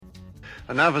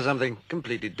And now for something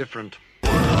completely different.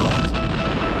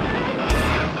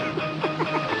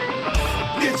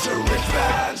 It's a rich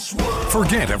man's world.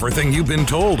 Forget everything you've been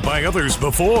told by others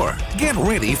before. Get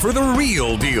ready for the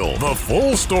real deal, the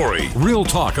full story, real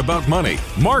talk about money,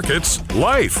 markets,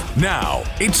 life. Now,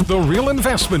 it's The Real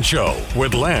Investment Show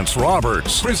with Lance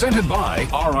Roberts, presented by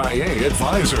RIA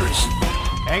Advisors.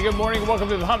 And good morning. Welcome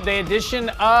to the Hump Day edition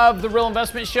of The Real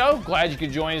Investment Show. Glad you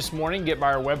could join us this morning. Get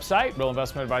by our website,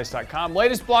 realinvestmentadvice.com.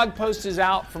 Latest blog post is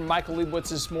out from Michael Lebowitz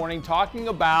this morning talking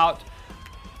about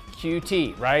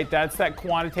QT, right? That's that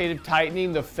quantitative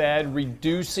tightening, the Fed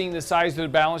reducing the size of the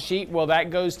balance sheet. Well, that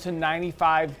goes to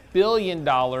 $95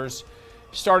 billion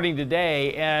starting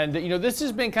today. And, this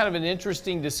has been kind of an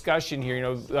interesting discussion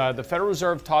here. The Federal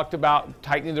Reserve talked about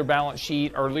tightening their balance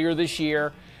sheet earlier this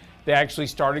year. They actually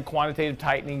started quantitative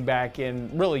tightening back in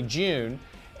really June.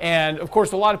 And of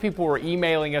course, a lot of people were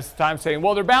emailing us at the time saying,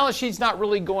 well, their balance sheet's not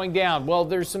really going down. Well,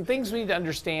 there's some things we need to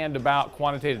understand about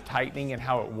quantitative tightening and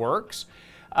how it works.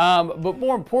 But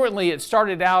more importantly, it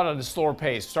started out at a slower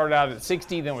pace. Started out at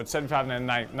 60, then with 75, and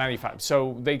then 95.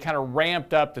 So they kind of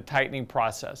ramped up the tightening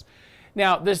process.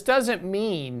 Now, this doesn't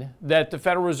mean that the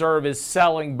Federal Reserve is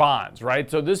selling bonds, right?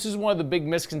 So this is one of the big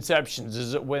misconceptions,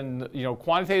 is that when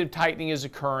quantitative tightening is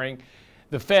occurring,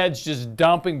 the Fed's just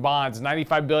dumping bonds,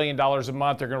 $95 billion a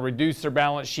month. They're going to reduce their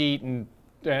balance sheet and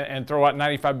throw out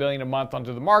 $95 billion a month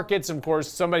onto the markets. And of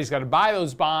course, somebody's got to buy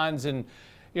those bonds, and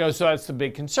so that's the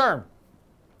big concern.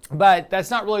 But that's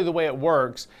not really the way it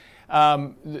works.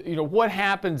 What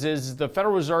happens is the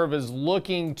Federal Reserve is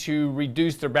looking to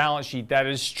reduce their balance sheet. That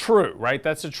is true, right?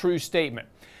 That's a true statement.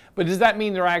 But does that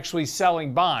mean they're actually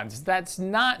selling bonds? That's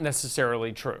not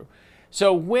necessarily true.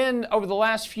 So when, over the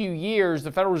last few years,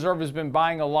 the Federal Reserve has been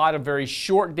buying a lot of very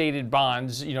short-dated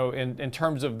bonds, in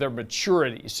terms of their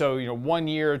maturity. So, 1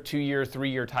 year, 2 year, 3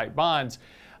 year type bonds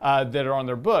that are on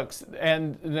their books.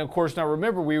 And of course, now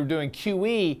remember, we were doing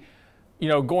QE,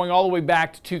 going all the way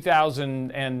back to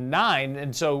 2009.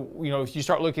 And so, if you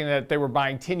start looking at, they were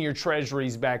buying 10-year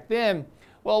treasuries back then,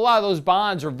 well, a lot of those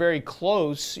bonds are very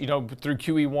close, through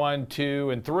QE 1,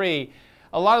 2, and 3.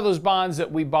 A lot of those bonds that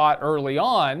we bought early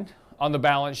on the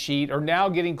balance sheet are now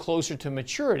getting closer to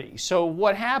maturity. So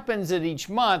what happens at each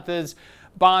month is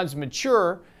bonds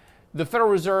mature, the Federal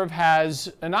Reserve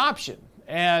has an option.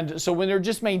 And so when they're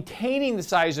just maintaining the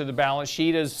size of the balance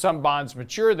sheet, as some bonds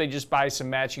mature, they just buy some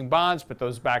matching bonds, put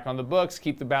those back on the books,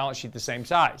 keep the balance sheet the same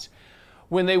size.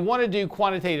 When they want to do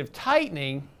quantitative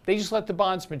tightening, they just let the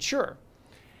bonds mature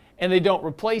and they don't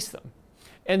replace them.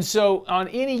 And so on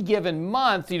any given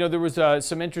month, there was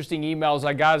some interesting emails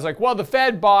I got. It's like, well, the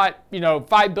Fed bought,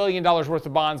 $5 billion worth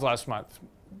of bonds last month.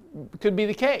 Could be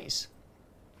the case.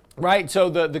 Right, so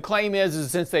the claim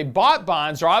is since they bought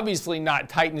bonds, they're obviously not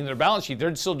tightening their balance sheet.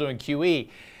 They're still doing QE.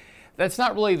 That's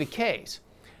not really the case.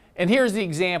 And here's the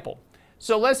example.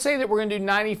 So let's say that we're going to do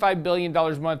 $95 billion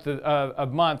a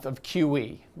month of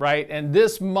QE, right? And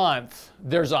this month,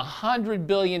 there's $100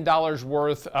 billion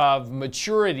worth of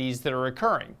maturities that are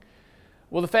occurring.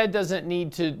 Well, the Fed doesn't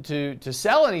need to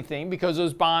sell anything because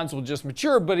those bonds will just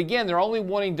mature. But again, they're only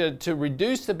wanting to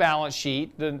reduce the balance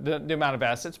sheet, the amount of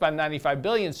assets, by $95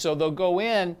 billion. So they'll go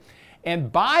in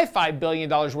and buy $5 billion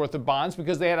worth of bonds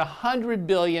because they had $100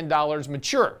 billion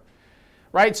mature,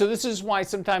 right? So this is why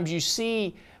sometimes you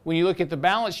see, when you look at the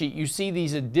balance sheet, you see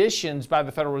these additions by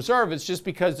the Federal Reserve. It's just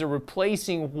because they're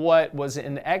replacing what was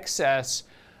in excess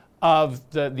of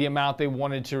the amount they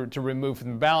wanted to remove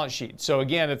from the balance sheet. So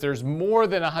again, if there's more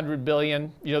than $100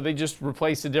 billion, they just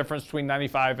replace the difference between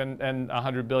 95 and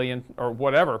 $100 billion or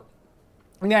whatever.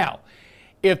 Now,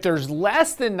 if there's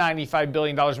less than $95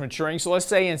 billion maturing, so let's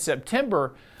say in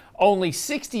September, only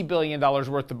 $60 billion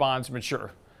worth of bonds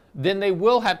mature, then they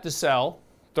will have to sell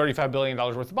 $35 billion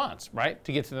worth of bonds, right,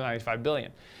 to get to the $95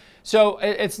 billion. So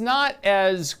it's not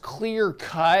as clear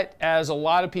cut as a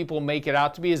lot of people make it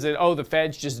out to be, is that, the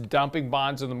Fed's just dumping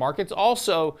bonds in the markets.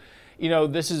 Also,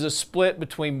 this is a split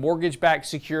between mortgage-backed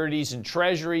securities and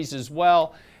treasuries as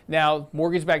well. Now,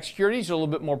 mortgage-backed securities are a little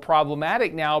bit more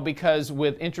problematic now because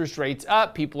with interest rates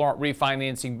up, people aren't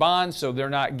refinancing bonds, so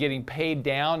they're not getting paid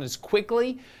down as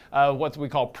quickly. What we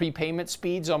call prepayment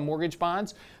speeds on mortgage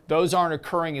bonds, those aren't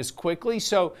occurring as quickly.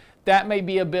 So that may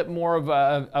be a bit more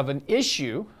of an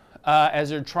issue as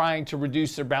they're trying to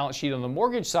reduce their balance sheet on the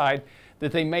mortgage side,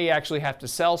 that they may actually have to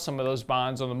sell some of those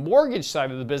bonds on the mortgage side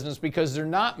of the business because they're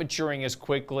not maturing as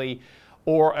quickly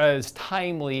or as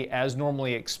timely as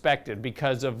normally expected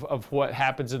because of what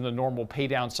happens in the normal pay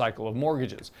down cycle of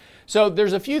mortgages. So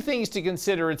there's a few things to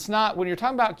consider. It's not, when you're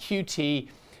talking about QT,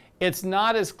 it's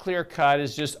not as clear cut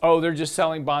as just, oh, they're just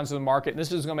selling bonds in the market and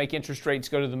this is going to make interest rates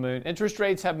go to the moon. Interest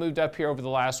rates have moved up here over the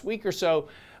last week or so,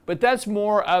 but that's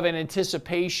more of an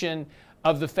anticipation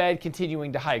of the Fed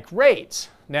continuing to hike rates.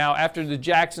 Now, after the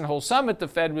Jackson Hole Summit, the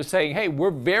Fed was saying, hey,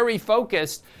 we're very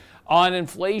focused on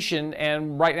inflation,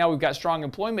 and right now we've got strong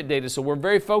employment data, so we're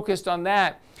very focused on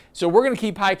that. So we're going to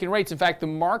keep hiking rates. In fact, the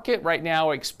market right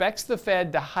now expects the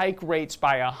Fed to hike rates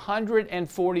by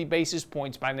 140 basis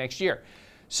points by next year.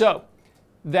 So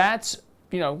that's,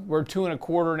 we're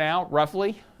 2.25 now,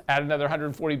 roughly. Add another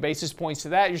 140 basis points to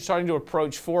that, you're starting to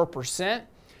approach 4%.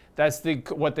 That's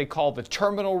what they call the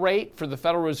terminal rate for the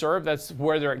Federal Reserve. That's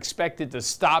where they're expected to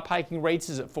stop hiking rates,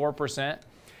 is at 4%.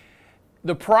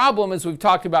 The problem, as we've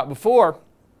talked about before,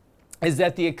 is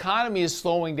that the economy is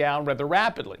slowing down rather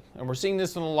rapidly. And we're seeing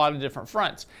this on a lot of different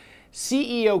fronts.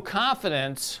 CEO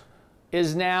confidence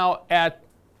is now at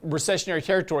recessionary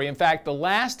territory. In fact, the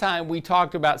last time we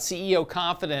talked about CEO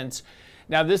confidence,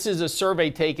 now this is a survey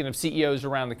taken of CEOs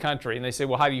around the country, and they say,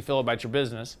 well, how do you feel about your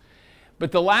business?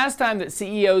 But the last time that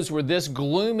CEOs were this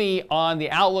gloomy on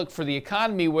the outlook for the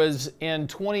economy was in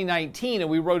 2019, and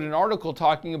we wrote an article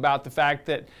talking about the fact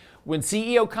that when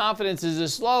CEO confidence is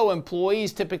this low,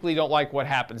 employees typically don't like what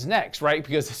happens next, right?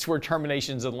 Because it's where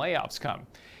terminations and layoffs come.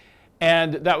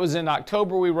 And that was in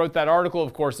October. We wrote that article.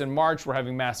 Of course, in March, we're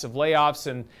having massive layoffs.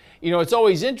 And, it's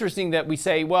always interesting that we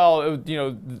say, well,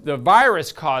 the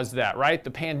virus caused that, right? The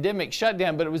pandemic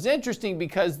shutdown. But it was interesting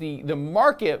because the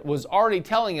market was already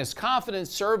telling us,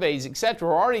 confidence surveys, et cetera,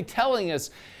 were already telling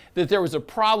us that there was a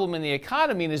problem in the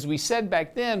economy. And as we said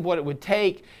back then, what it would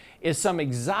take is some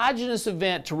exogenous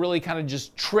event to really kind of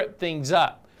just trip things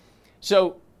up.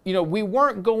 So, we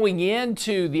weren't going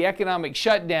into the economic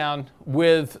shutdown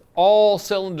with all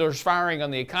cylinders firing on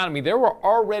the economy. There were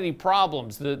already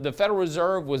problems. The Federal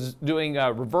Reserve was doing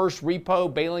reverse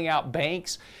repo, bailing out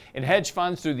banks and hedge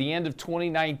funds through the end of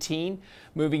 2019,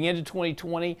 moving into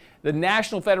 2020. The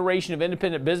National Federation of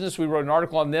Independent Business, we wrote an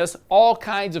article on this, all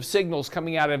kinds of signals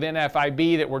coming out of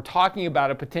NFIB that were talking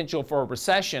about a potential for a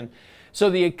recession.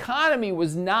 So the economy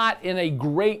was not in a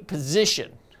great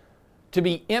position to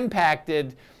be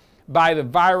impacted by the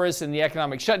virus and the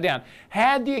economic shutdown.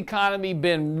 Had the economy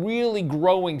been really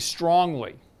growing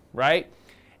strongly, right,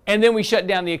 and then we shut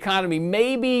down the economy,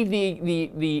 maybe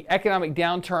the economic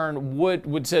downturn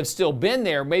would have still been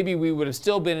there. Maybe we would have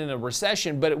still been in a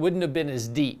recession, but it wouldn't have been as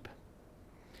deep.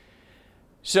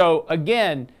 So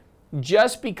again,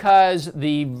 just because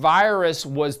the virus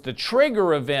was the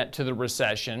trigger event to the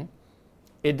recession,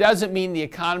 it doesn't mean the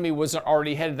economy wasn't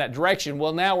already headed in that direction.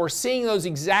 Well, now we're seeing those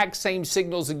exact same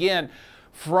signals again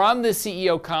from the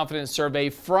CEO confidence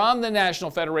survey, from the National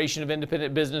Federation of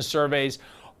Independent Business surveys,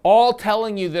 all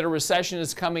telling you that a recession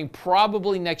is coming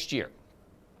probably next year.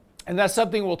 And that's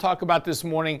something we'll talk about this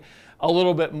morning a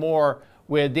little bit more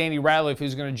with Danny Ratliff,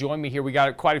 who's going to join me here. We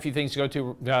got quite a few things to go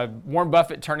to. Warren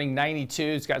Buffett turning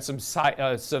 92. He's got some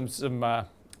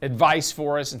advice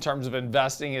for us in terms of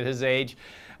investing at his age.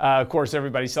 Of course,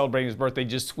 everybody's celebrating his birthday,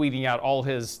 just tweeting out all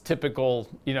his typical,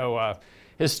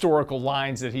 historical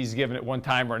lines that he's given at one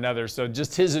time or another. So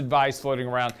just his advice floating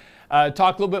around.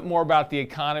 Talk a little bit more about the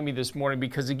economy this morning,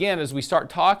 because again, as we start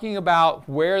talking about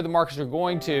where the markets are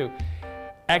going to,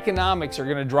 economics are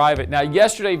going to drive it. Now,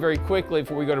 yesterday, very quickly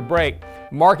before we go to break,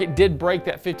 market did break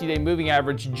that 50-day moving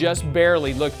average just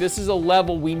barely. Look, this is a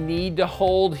level we need to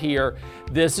hold here.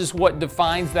 This is what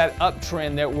defines that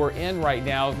uptrend that we're in right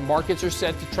now. Markets are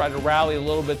set to try to rally a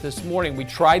little bit this morning. We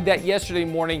tried that yesterday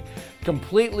morning,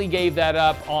 completely gave that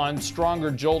up on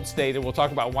stronger JOLTS data. We'll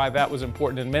talk about why that was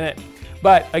important in a minute.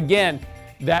 But again,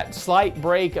 that slight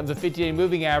break of the 50-day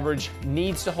moving average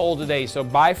needs to hold today. So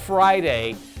by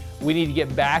Friday, we need to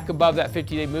get back above that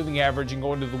 50-day moving average and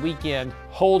go into the weekend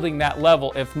holding that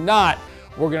level. If not,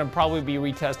 we're going to probably be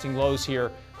retesting lows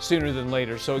here sooner than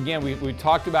later. So again, we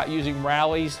talked about using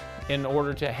rallies in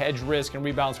order to hedge risk and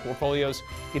rebalance portfolios.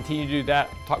 Continue to do that.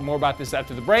 Talk more about this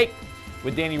after the break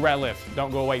with Danny Ratliff.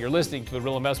 Don't go away. You're listening to The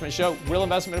Real Investment Show,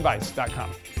 realinvestmentadvice.com.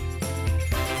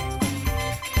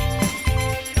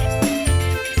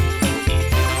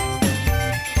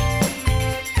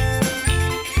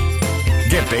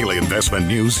 Get daily investment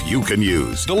news you can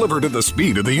use, delivered at the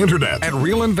speed of the internet at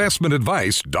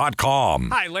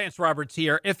realinvestmentadvice.com. Hi, Lance Roberts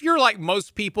here. If you're like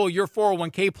most people, your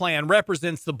 401k plan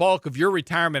represents the bulk of your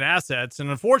retirement assets. And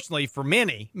unfortunately for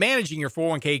many, managing your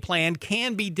 401k plan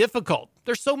can be difficult.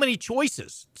 There's so many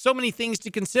choices, so many things to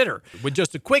consider. With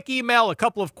just a quick email, a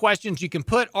couple of questions, you can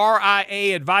put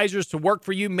RIA advisors to work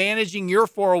for you managing your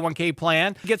 401k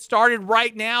plan. Get started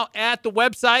right now at the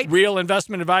website,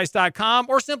 realinvestmentadvice.com,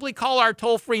 or simply call our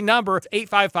toll-free toll-free number. It's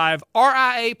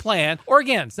 855-RIA-PLAN, or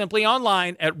again, simply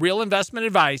online at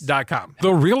realinvestmentadvice.com.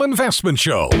 The Real Investment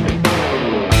Show.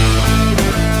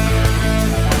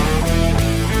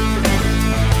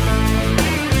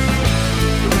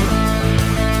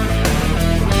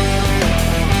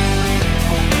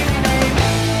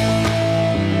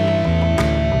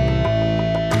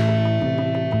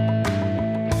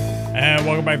 And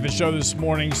welcome back to the show this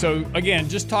morning. So again,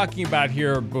 just talking about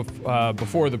here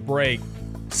before the break,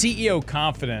 CEO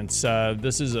confidence.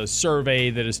 This is a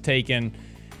survey that is taken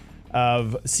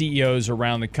of CEOs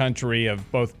around the country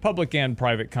of both public and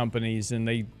private companies. And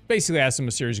they basically ask them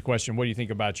a series of questions. What do you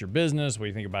think about your business? What do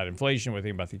you think about inflation? What do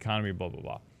you think about the economy? Blah, blah,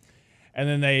 blah. And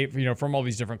then they, from all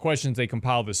these different questions, they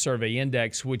compile this survey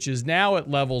index, which is now at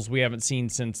levels we haven't seen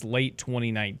since late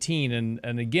 2019.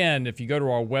 And again, if you go to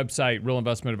our website,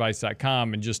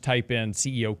 realinvestmentadvice.com, and just type in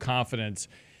CEO confidence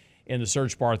in the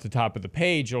search bar at the top of the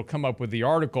page, it'll come up with the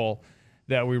article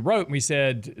that we wrote. And we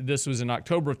said this was in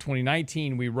October of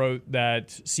 2019. We wrote that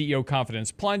CEO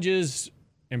confidence plunges,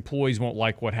 employees won't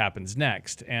like what happens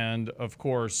next. And of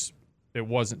course, it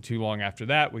wasn't too long after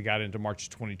that. We got into March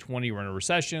of 2020. We're in a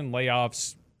recession,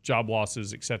 layoffs, job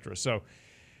losses, et cetera. So,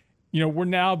 we're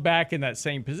now back in that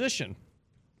same position.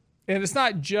 And it's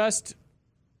not just,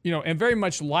 and very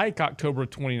much like October of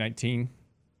 2019,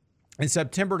 in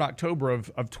September and October of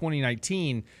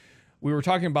 2019, we were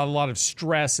talking about a lot of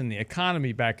stress in the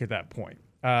economy back at that point.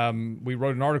 We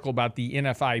wrote an article about the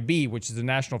NFIB, which is the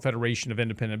National Federation of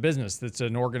Independent Business. That's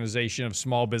an organization of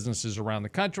small businesses around the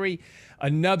country.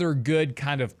 Another good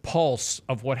kind of pulse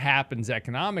of what happens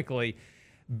economically.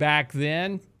 Back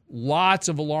then, lots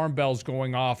of alarm bells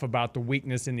going off about the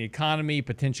weakness in the economy,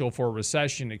 potential for a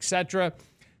recession, et cetera.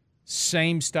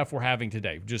 Same stuff we're having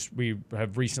today. Just we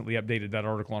have recently updated that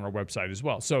article on our website as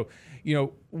well. So,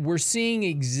 we're seeing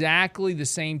exactly the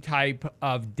same type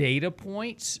of data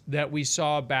points that we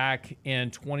saw back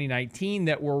in 2019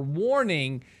 that were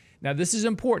warning. Now, this is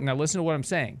important. Now, listen to what I'm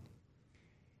saying.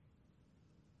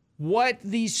 What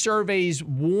these surveys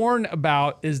warn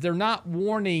about is they're not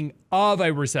warning of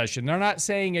a recession. They're not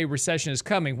saying a recession is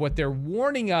coming. What they're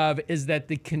warning of is that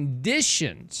the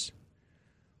conditions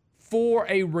for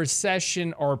a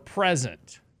recession are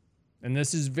present. And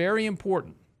this is very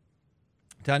important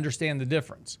to understand the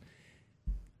difference.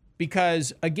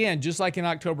 Because again, just like in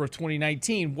October of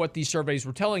 2019, what these surveys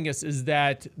were telling us is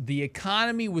that the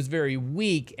economy was very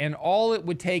weak and all it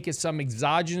would take is some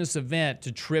exogenous event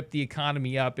to trip the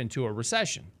economy up into a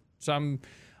recession. Some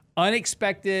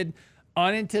unexpected,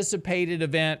 unanticipated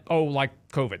event, like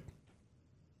COVID,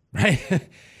 right?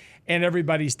 And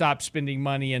everybody stopped spending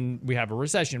money and we have a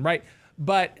recession, right?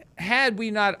 But had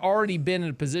we not already been in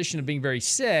a position of being very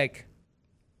sick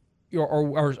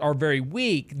or very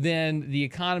weak, then the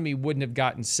economy wouldn't have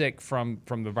gotten sick from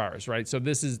the virus, right? So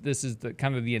this is the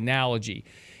kind of the analogy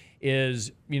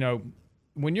is,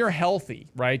 when you're healthy,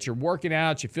 right? You're working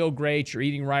out, you feel great, you're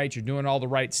eating right, you're doing all the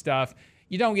right stuff,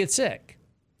 you don't get sick.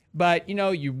 But,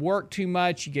 you work too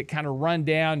much, you get kind of run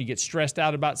down, you get stressed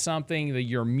out about something,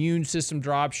 your immune system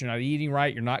drops, you're not eating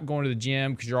right, you're not going to the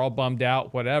gym because you're all bummed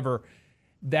out, whatever.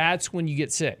 That's when you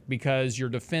get sick because your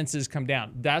defenses come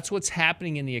down. That's what's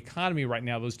happening in the economy right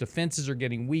now. Those defenses are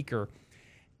getting weaker.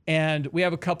 And we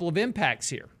have a couple of impacts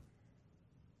here.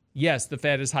 Yes, the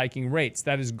Fed is hiking rates.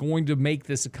 That is going to make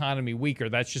this economy weaker.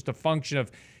 That's just a function of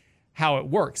how it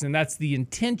works. And that's the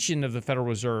intention of the Federal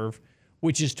Reserve,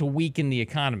 which is to weaken the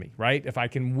economy, right? If I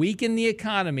can weaken the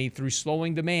economy through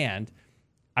slowing demand,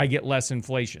 I get less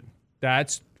inflation.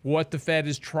 That's what the Fed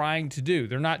is trying to do.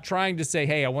 They're not trying to say,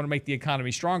 hey, I want to make the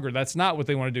economy stronger. That's not what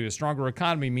they want to do. A stronger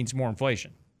economy means more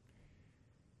inflation.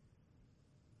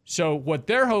 So what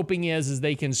they're hoping is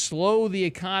they can slow the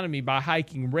economy by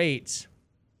hiking rates.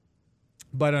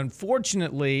 But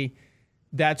unfortunately,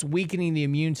 that's weakening the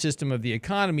immune system of the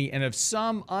economy. And if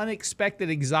some unexpected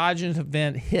exogenous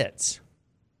event hits,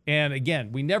 and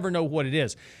again, we never know what it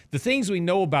is. The things we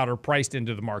know about are priced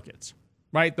into the markets,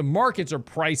 right? The markets are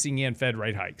pricing in Fed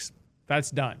rate hikes. That's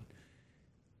done.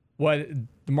 What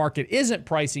the market isn't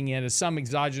pricing in is some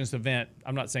exogenous event.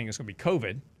 I'm not saying it's going to be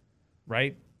COVID,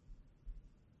 right?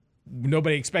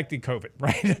 Nobody expected COVID,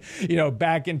 right?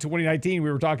 Back in 2019,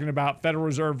 we were talking about Federal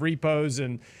Reserve repos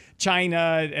and China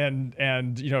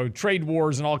and trade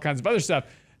wars and all kinds of other stuff.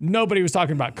 Nobody was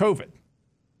talking about COVID.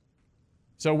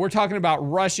 So we're talking about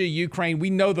Russia, Ukraine.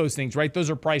 We know those things, right? Those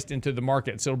are priced into the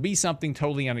market. So it'll be something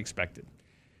totally unexpected.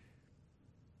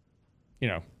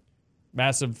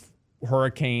 Massive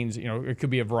hurricanes, it could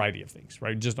be a variety of things,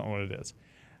 right? Just don't know what it is.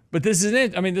 But this is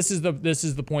it. I mean, this is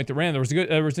the point that we're in.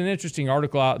 There was an interesting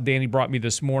article out Danny brought me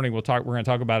this morning. We're going to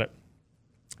talk about it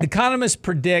Economist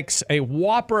predicts a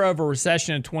whopper of a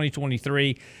recession in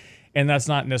 2023, and that's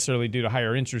not necessarily due to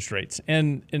higher interest rates.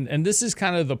 And this is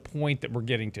kind of the point that we're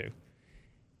getting to.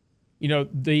 You know,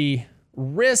 the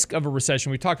risk of a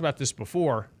recession, we talked about this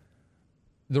before,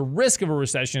 the risk of a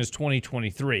recession is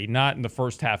 2023, not in the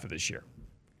first half of this year.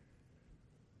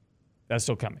 That's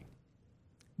still coming.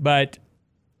 But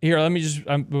here, let me just,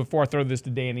 before I throw this to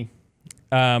Danny,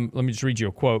 let me just read you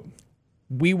a quote.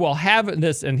 We will have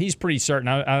this, and he's pretty certain.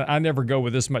 I never go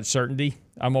with this much certainty.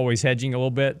 I'm always hedging a little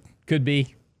bit. Could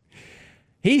be.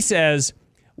 He says,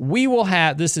 we will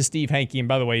have, this is Steve Hanke, and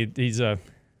by the way, he's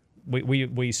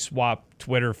we swap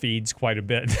Twitter feeds quite a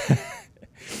bit.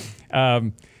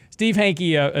 Steve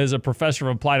Hanke is a professor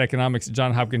of applied economics at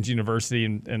Johns Hopkins University,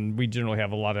 and we generally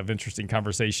have a lot of interesting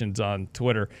conversations on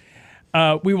Twitter.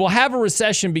 We will have a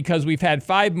recession because we've had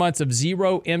 5 months of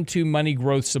zero M2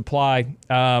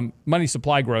 money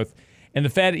supply growth, and the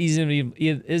Fed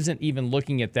isn't even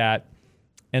looking at that.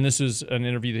 And this was an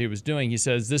interview that he was doing. He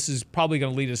says this is probably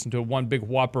going to lead us into one big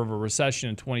whopper of a recession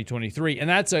in 2023, and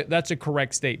that's a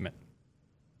correct statement.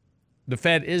 The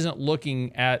Fed isn't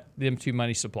looking at the M2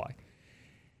 money supply.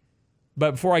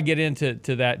 But before I get into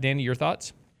that, Danny, your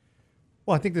thoughts?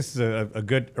 Well, I think this is a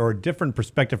good or a different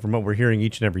perspective from what we're hearing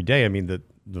each and every day. I mean, the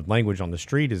language on the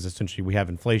street is essentially we have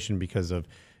inflation because of,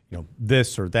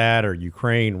 this or that or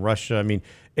Ukraine, Russia. I mean,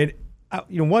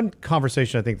 one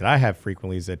conversation I think that I have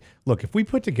frequently is that, look, if we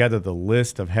put together the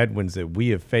list of headwinds that we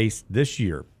have faced this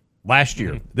year, last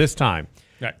year, this time,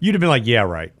 right, you'd have been like, yeah,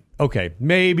 right. Okay,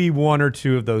 maybe one or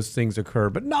two of those things occur,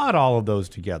 but not all of those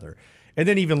together. And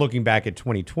then even looking back at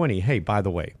 2020, hey, by the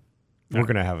way, we're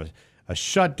going to have a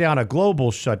shutdown, a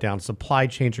global shutdown. Supply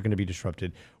chains are going to be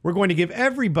disrupted. We're going to give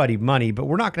everybody money, but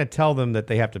we're not going to tell them that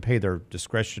they have to pay their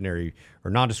discretionary or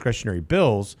non-discretionary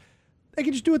bills. They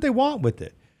can just do what they want with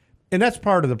it. And that's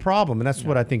part of the problem. And that's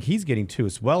what I think he's getting to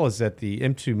as well, is that the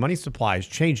M2 money supply has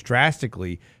changed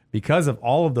drastically because of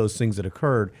all of those things that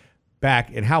occurred back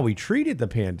and how we treated the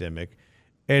pandemic.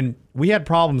 And we had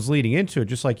problems leading into it,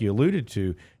 just like you alluded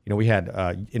to. We had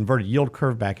inverted yield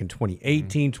curve back in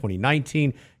 2018,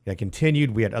 2019. That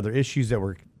continued. We had other issues that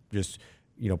were just,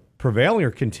 prevailing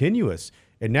or continuous.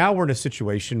 And now we're in a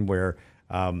situation where,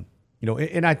 and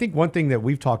I think one thing that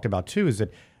we've talked about too is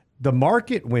that the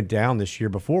market went down this year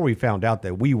before we found out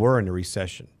that we were in a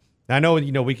recession. Now, I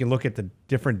know, we can look at the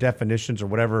different definitions or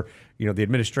whatever, the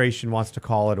administration wants to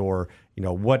call it or,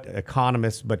 what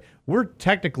economists, but we're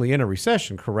technically in a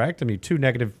recession, correct? I mean, 2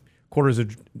 negative quarters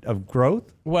of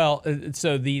growth? Well,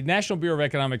 so the National Bureau of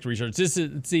Economic Research, this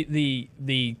is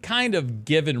the kind of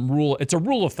given rule. It's a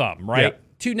rule of thumb, right? Yeah.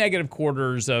 2 negative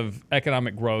quarters of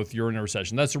economic growth, you're in a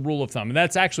recession. That's a rule of thumb, and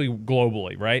that's actually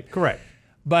globally, right? Correct.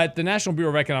 But the National Bureau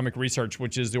of Economic Research,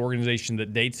 which is the organization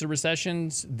that dates the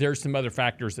recessions, there's some other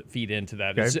factors that feed into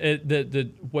that.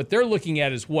 Okay. What they're looking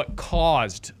at is what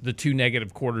caused the 2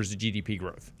 negative quarters of GDP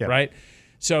growth, right?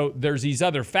 So there's these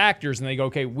other factors, and they go,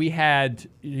 okay, we had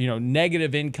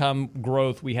negative income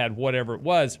growth, we had whatever it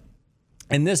was,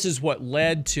 and this is what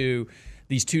led to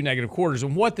these 2 negative quarters.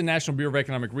 And what the National Bureau of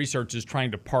Economic Research is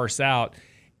trying to parse out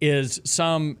is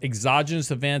some exogenous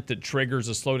event that triggers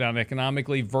a slowdown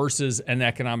economically versus an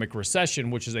economic recession,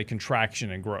 which is a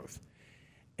contraction in growth.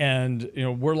 And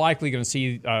we're likely going to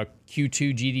see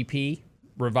Q2 GDP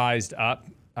revised up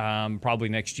probably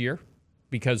next year,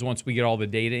 because once we get all the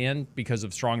data in, because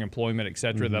of strong employment, et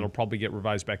cetera, that'll probably get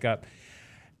revised back up.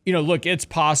 Look, it's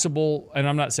possible, and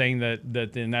I'm not saying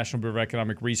that the National Bureau of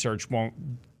Economic Research won't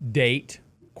date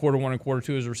quarter 1 and quarter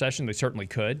 2 as a recession. They certainly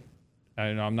could.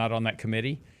 I'm not on that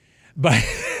committee, but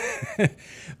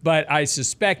but I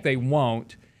suspect they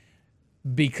won't,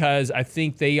 because I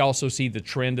think they also see the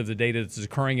trend of the data that's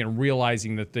occurring and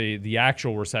realizing that the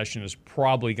actual recession is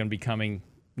probably going to be coming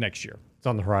next year. It's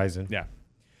on the horizon. Yeah.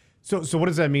 So what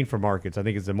does that mean for markets? I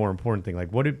think it's the more important thing. Like,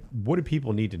 what do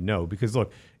people need to know? Because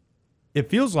look, it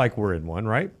feels like we're in one,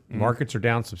 right? Mm-hmm. Markets are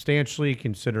down substantially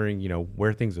considering,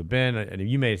 where things have been. And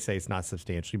you may say it's not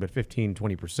substantially, but 15,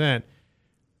 20%,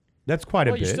 that's quite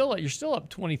a bit. You're still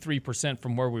up 23%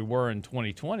 from where we were in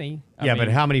 2020. I mean, but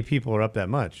how many people are up that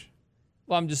much?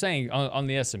 Well, I'm just saying on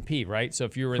the S&P, right? So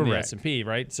if you were in Correct. the S&P,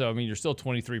 right? So, I mean, you're still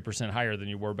 23% higher than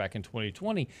you were back in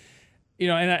 2020.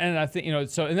 And I think,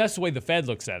 and that's the way the Fed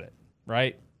looks at it,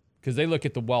 right? Because they look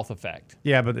at the wealth effect.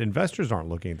 Yeah, but investors aren't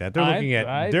looking at that.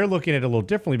 They're looking at it a little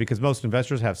differently, because most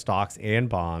investors have stocks and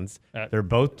bonds. They're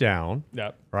both down,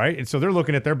 right? And so they're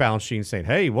looking at their balance sheet and saying,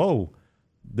 hey, whoa,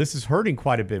 this is hurting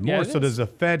quite a bit more. Yeah, so does the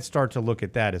Fed start to look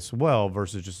at that as well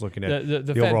versus just looking at the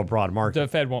Fed, overall broad market? The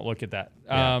Fed won't look at that.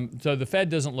 Yeah. So the Fed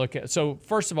doesn't look at. So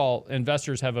first of all,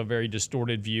 investors have a very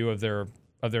distorted view of their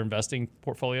their investing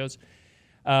portfolios,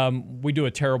 we do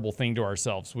a terrible thing to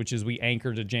ourselves, which is we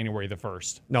anchor to January the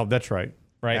 1st. No, that's right.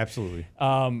 Right. Absolutely.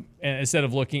 And instead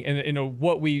of looking, and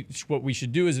what we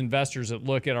should do as investors is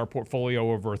look at our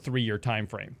portfolio over a 3-year time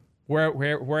frame.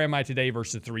 Where am I today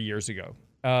versus 3 years ago,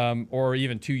 or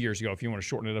even 2 years ago if you want to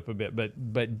shorten it up a bit.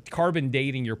 But carbon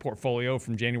dating your portfolio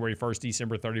from January 1st,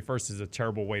 December 31st is a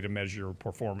terrible way to measure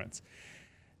performance.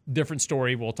 Different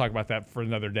story. We'll talk about that for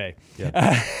another day.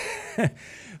 Yeah.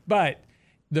 But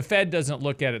the Fed doesn't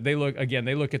look at it. They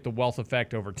look at the wealth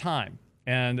effect over time.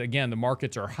 And again, the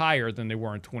markets are higher than they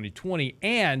were in 2020,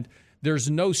 and there's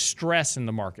no stress in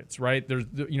the markets, right?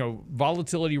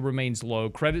 Volatility remains low.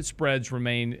 Credit spreads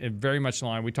remain very much in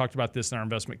line. We talked about this in our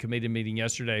investment committee meeting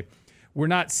yesterday. We're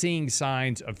not seeing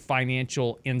signs of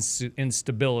financial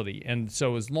instability. And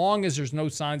so as long as there's no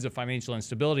signs of financial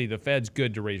instability, the Fed's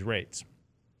good to raise rates.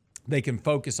 They can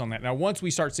focus on that. Now, once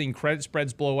we start seeing credit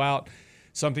spreads blow out,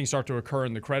 something start to occur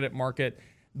in the credit market,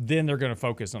 then they're going to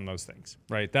focus on those things,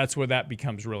 right? That's where that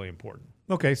becomes really important.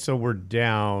 Okay, so we're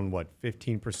down,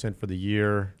 15% for the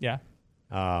year? Yeah.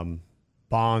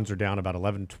 Bonds are down about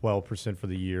 11-12% for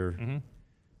the year. Mm-hmm. And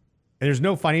there's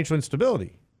no financial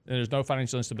instability. And there's no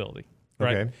financial instability,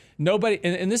 right? Okay. Nobody,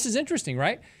 and this is interesting,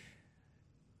 right?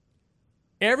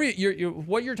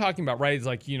 What you're talking about, right, is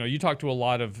like, you talk to a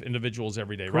lot of individuals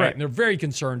every day, right? Correct. And they're very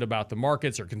concerned about the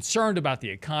markets. They're concerned about the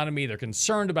economy. They're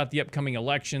concerned about the upcoming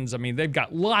elections. I mean, they've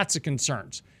got lots of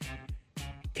concerns.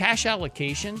 Cash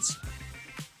allocations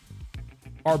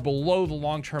are below the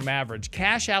long-term average.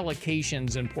 Cash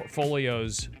allocations in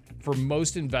portfolios for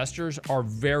most investors are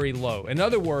very low. In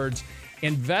other words,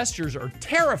 investors are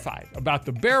terrified about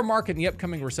the bear market and the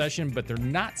upcoming recession, but they're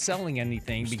not selling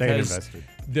anything because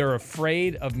they're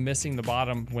afraid of missing the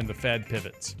bottom when the Fed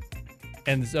pivots.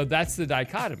 And so that's the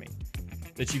dichotomy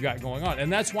that you got going on.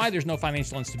 And that's why there's no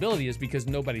financial instability, is because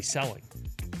nobody's selling.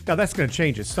 Now, that's going to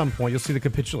change at some point. You'll see the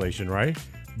capitulation, right?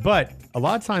 But a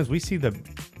lot of times we see the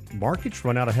markets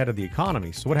run out ahead of the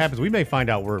economy. So what happens? We may find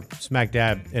out we're smack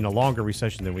dab in a longer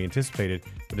recession than we anticipated.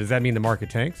 But does that mean the market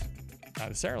tanks? Not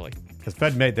necessarily. Because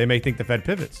they may think the Fed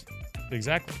pivots.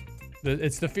 Exactly.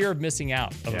 It's the fear of missing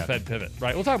out of a Fed pivot,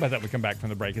 right? We'll talk about that when we come back from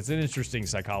the break. It's an interesting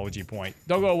psychology point.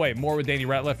 Don't go away. More with Danny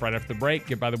Ratliff right after the break.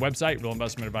 Get by the website,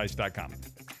 realinvestmentadvice.com.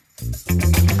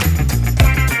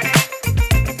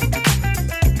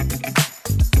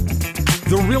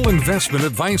 The Real Investment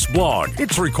Advice blog.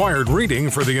 It's required reading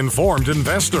for the informed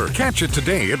investor. Catch it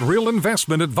today at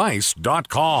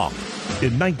realinvestmentadvice.com.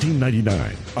 In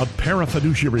 1999, a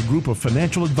parafiduciary group of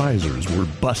financial advisors were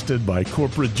busted by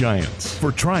corporate giants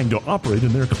for trying to operate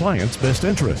in their clients' best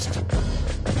interest.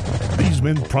 These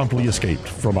men promptly escaped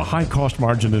from a high-cost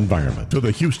margin environment to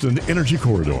the Houston Energy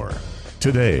Corridor.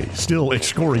 Today, still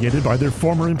excoriated by their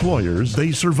former employers,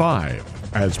 they survive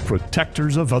as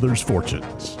protectors of others'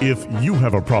 fortunes. If you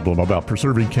have a problem about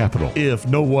preserving capital, if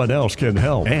no one else can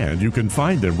help, and you can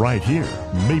find them right here,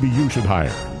 maybe you should hire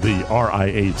the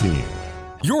RIA team.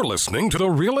 You're listening to The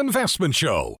Real Investment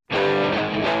Show.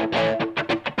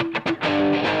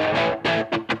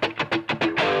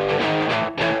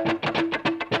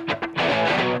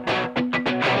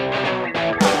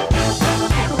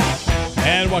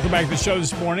 And welcome back to the show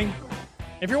this morning.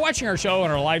 If you're watching our show on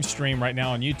our live stream right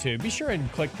now on YouTube, be sure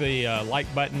and click the like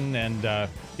button and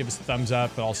give us a thumbs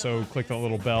up. Also, click the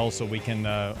little bell so we can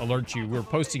alert you. We're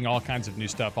posting all kinds of new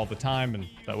stuff all the time, and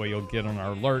that way you'll get on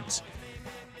our alerts.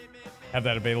 Have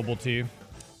that available to you.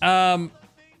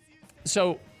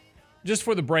 So, just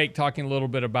for the break, talking a little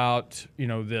bit about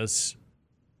this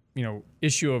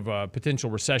issue of a potential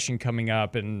recession coming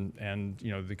up, and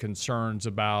the concerns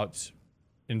about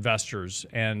investors.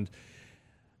 And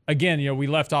again, we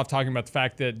left off talking about the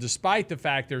fact that despite the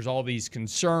fact there's all these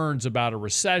concerns about a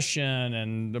recession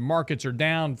and the markets are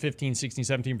down 15, 16,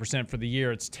 17% for the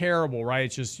year, it's terrible, right?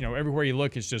 It's just, everywhere you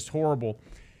look, it's just horrible.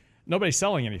 Nobody's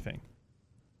selling anything.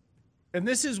 And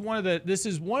this is an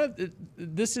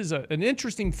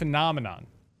interesting phenomenon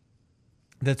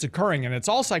that's occurring, and it's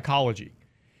all psychology.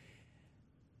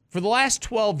 For the last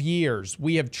 12 years,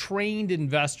 we have trained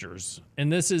investors,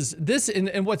 and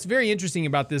and what's very interesting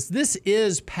about this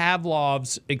is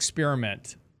Pavlov's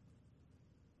experiment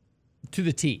to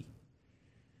the T,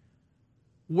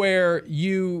 where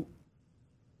you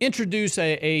introduce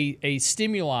a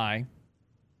stimuli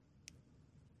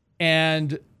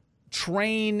and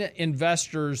train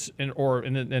investors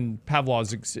in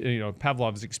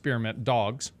Pavlov's experiment,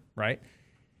 dogs, right?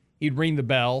 He'd ring the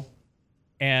bell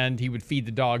and he would feed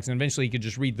the dogs, and eventually he could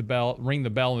just ring the bell, and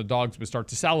the dogs would start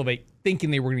to salivate, thinking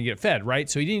they were going to get fed, right?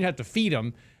 So he didn't have to feed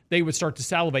them. they would start to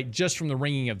salivate just from the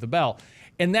ringing of the bell.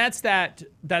 And that's that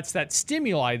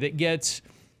stimuli that gets,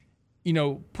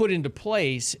 put into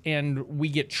place, and we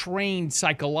get trained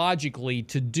psychologically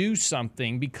to do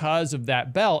something because of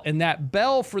that bell. And that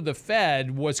bell for the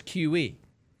Fed was QE.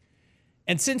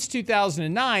 And since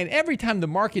 2009, every time the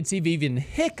markets even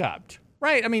hiccuped,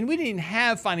 right? I mean, we didn't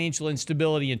have financial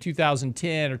instability in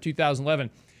 2010 or 2011,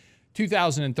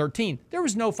 2013. There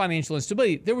was no financial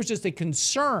instability. There was just a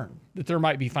concern that there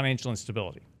might be financial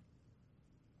instability.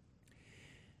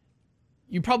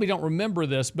 You probably don't remember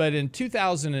this, but in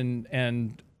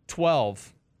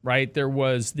 2012, right, there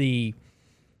was the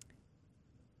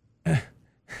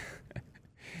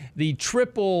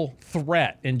triple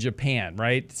threat in Japan,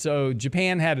 right? So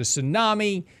Japan had a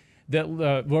tsunami, there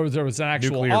was an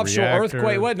actual Nuclear offshore reactor.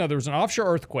 earthquake. There was an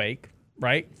offshore earthquake,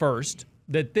 right, first,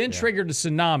 that then triggered a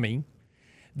tsunami,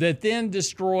 that then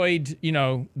destroyed,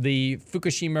 the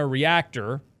Fukushima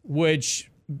reactor, which,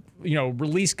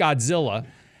 released Godzilla.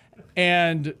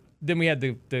 And then we had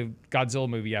the Godzilla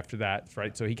movie after that,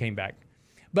 right? So he came back.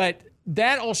 But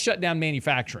that all shut down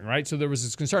manufacturing, right? So there was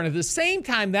this concern. At the same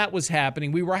time that was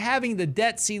happening, we were having the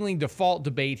debt ceiling default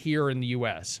debate here in the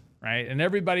U.S., right? And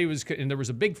there was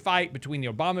a big fight between the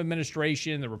Obama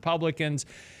administration and the Republicans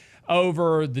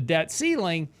over the debt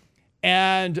ceiling.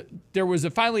 And there was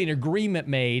finally an agreement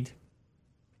made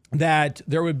that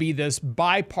there would be this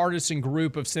bipartisan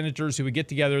group of senators who would get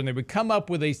together and they would come up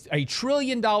with $1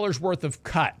 trillion worth of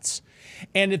cuts.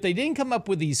 And if they didn't come up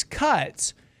with these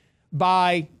cuts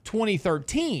by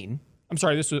 2013, I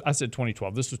said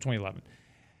 2012, this was 2011.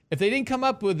 If they didn't come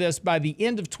up with this by the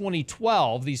end of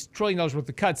 2012, these $1 trillion worth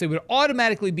of cuts, they would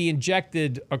automatically be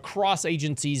injected across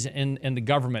agencies in the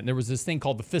government. And there was this thing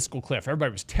called the fiscal cliff.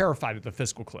 Everybody was terrified of the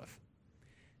fiscal cliff.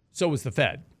 So was the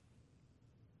Fed.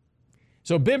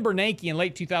 So Ben Bernanke in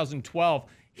late 2012,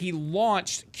 he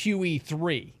launched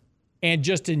QE3 and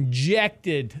just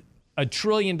injected $1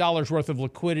 trillion worth of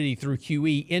liquidity through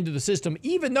QE into the system,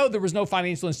 even though there was no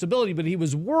financial instability, but he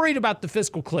was worried about the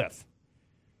fiscal cliff.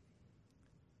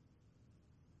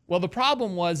 Well, the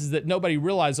problem was that nobody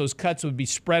realized those cuts would be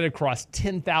spread across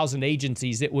 10,000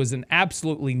 agencies. It was an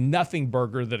absolutely nothing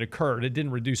burger that occurred. It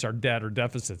didn't reduce our debt or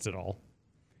deficits at all,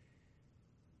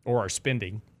 or our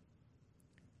spending.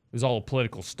 It was all a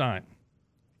political stunt.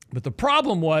 But the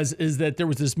problem is that there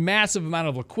was this massive amount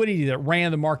of liquidity that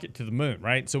ran the market to the moon,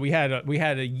 right? So we had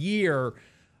a year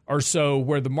or so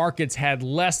where the markets had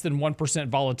less than 1%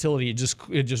 volatility. It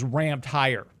just ramped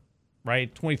higher,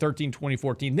 right? 2013,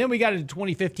 2014. Then we got into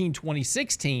 2015,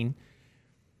 2016.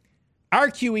 Our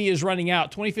QE is running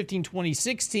out. 2015,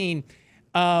 2016,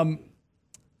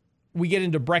 we get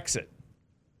into Brexit.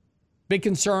 Big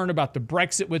concern about the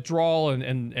Brexit withdrawal,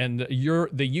 and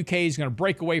the UK is going to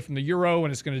break away from the euro,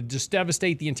 and it's going to just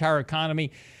devastate the entire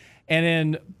economy. And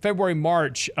in February,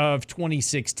 March of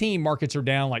 2016, markets are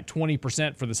down like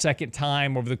 20% for the second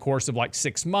time over the course of like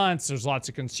 6 months. There's lots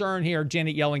of concern here.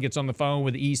 Janet Yellen gets on the phone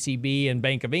with the ECB and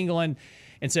Bank of England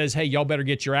and says, hey, y'all better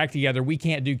get your act together. We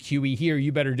can't do QE here.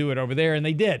 You better do it over there. And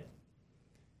they did.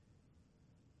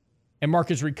 And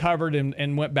markets recovered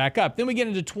and went back up. Then we get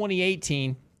into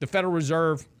 2018. The Federal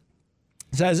Reserve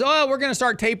says, we're going to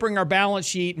start tapering our balance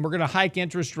sheet and we're going to hike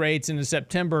interest rates into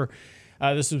September.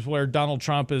 This is where Donald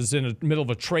Trump is in the middle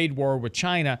of a trade war with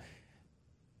China.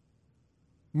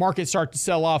 Markets start to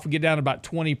sell off. We get down about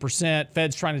 20%.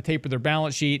 Fed's trying to taper their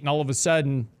balance sheet. And all of a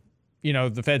sudden,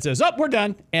 the Fed says, we're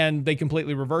done. And they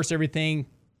completely reverse everything.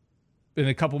 And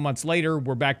a couple months later,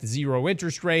 we're back to zero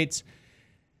interest rates.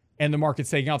 And the market's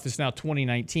taking off. It's now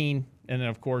 2019. And then,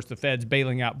 of course, the Fed's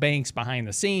bailing out banks behind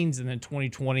the scenes. And then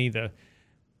 2020, the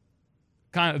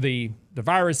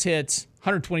virus hits,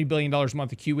 $120 billion a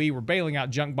month of QE. We're bailing out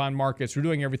junk bond markets. We're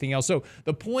doing everything else. So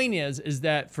the point is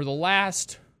that for the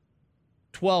last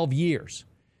 12 years,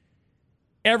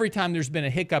 every time there's been a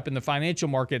hiccup in the financial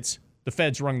markets, the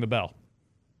Fed's rung the bell.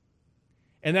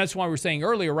 And that's why we're saying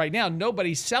earlier, right now,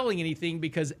 nobody's selling anything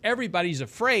because everybody's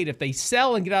afraid if they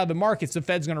sell and get out of the markets, the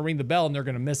Fed's going to ring the bell and they're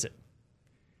going to miss it.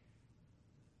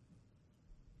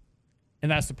 And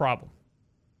that's the problem.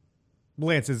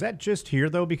 Lance, is that just here,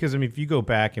 though? Because, if you go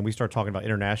back and we start talking about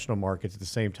international markets at the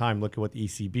same time, look at what the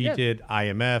ECB did,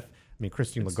 IMF,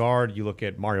 Christine Lagarde, you look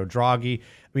at Mario Draghi.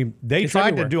 They tried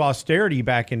everywhere. to do austerity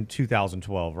back in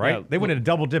 2012, right? Yeah. They went into a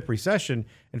double-dip recession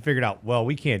and figured out,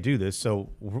 we can't do this, so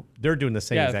they're doing the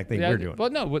same exact thing we're doing. Well,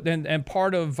 no, and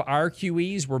part of our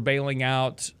QEs were bailing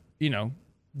out,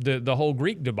 the whole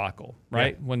Greek debacle,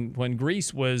 right? Yeah. When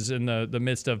Greece was in the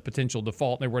midst of potential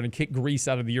default, they were going to kick Greece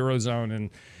out of the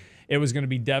Eurozone it was going to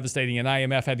be devastating, and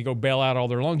IMF had to go bail out all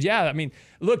their loans. Yeah, I mean,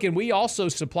 look, and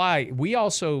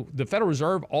the Federal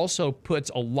Reserve also puts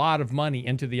a lot of money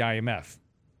into the IMF,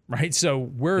 right? So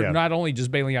we're not only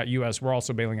just bailing out U.S., we're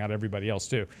also bailing out everybody else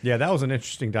too. Yeah, that was an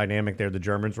interesting dynamic there. The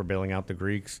Germans were bailing out the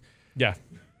Greeks. Yeah.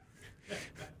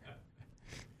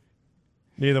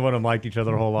 Neither one of them liked each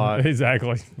other a whole lot.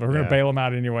 Exactly. We're going to bail them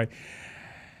out anyway.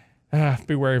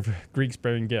 Beware of Greeks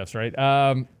bearing gifts, right?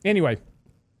 Anyway,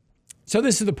 so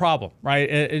this is the problem, right?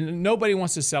 And nobody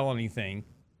wants to sell anything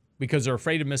because they're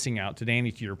afraid of missing out, to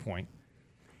Danny, to your point.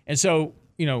 And so,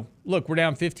 look, we're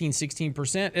down 15,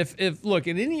 16%. If look,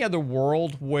 in any other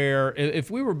world where if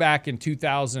we were back in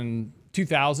 2000 or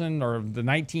the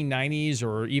 1990s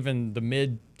or even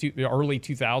the early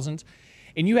 2000s,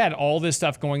 and you had all this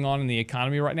stuff going on in the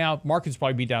economy right now, markets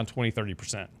probably be down 20,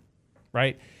 30%,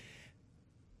 right?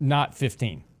 Not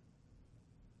 15.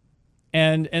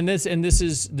 And this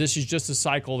is just a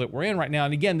cycle that we're in right now.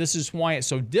 And again, this is why it's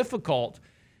so difficult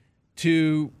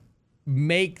to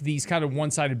make these kind of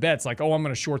one-sided bets like, oh, I'm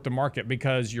going to short the market,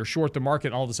 because you're short the market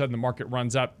and all of a sudden the market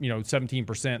runs up,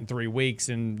 17% in 3 weeks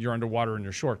and you're underwater in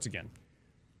your shorts again.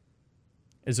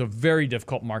 It's a very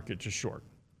difficult market to short.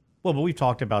 Well, but we've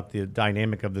talked about the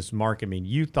dynamic of this market. I mean,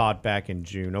 you thought back in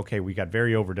June, okay, we got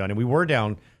very overdone, and we were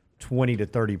down 20 to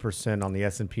 30% on the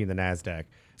S&P and the NASDAQ.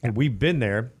 And we've been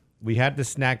there. We had the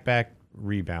snack back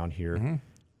rebound here. Mm-hmm.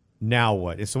 Now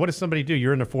what? So what does somebody do?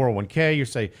 You're in the 401k. You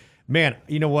say, man,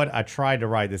 you know what? I tried to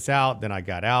ride this out. Then I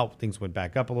got out. Things went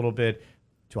back up a little bit.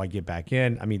 Do I get back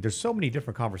in? I mean, there's so many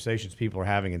different conversations people are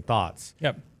having and thoughts.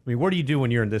 Yep. I mean, what do you do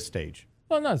when you're in this stage?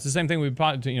 Well, no, it's the same thing. We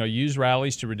use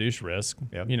rallies to reduce risk.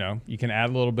 Yep. You can add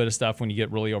a little bit of stuff when you get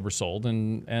really oversold,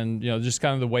 and just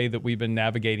kind of the way that we've been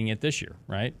navigating it this year,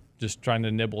 right? Just trying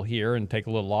to nibble here and take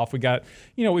a little off. We got,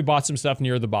 we bought some stuff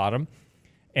near the bottom,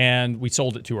 and we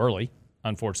sold it too early,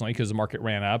 unfortunately, because the market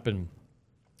ran up, and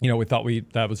we thought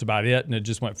that was about it, and it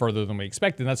just went further than we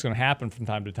expected. And that's going to happen from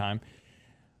time to time.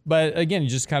 But again, you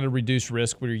just kind of reduce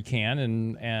risk where you can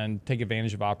and take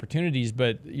advantage of opportunities.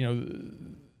 But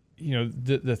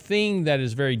the thing that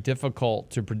is very difficult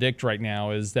to predict right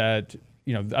now is that,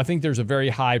 I think there's a very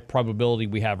high probability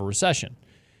we have a recession.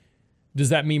 Does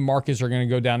that mean markets are going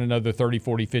to go down another 30,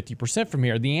 40, 50% from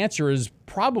here? The answer is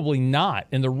probably not.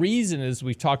 And the reason, as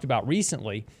we've talked about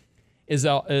recently, is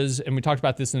and we talked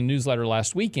about this in the newsletter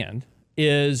last weekend,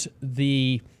 is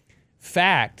the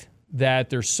fact that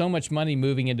there's so much money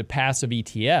moving into passive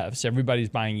ETFs. Everybody's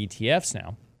buying ETFs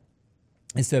now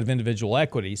instead of individual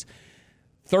equities.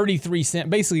 33 cents,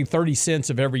 basically 30 cents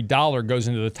of every dollar goes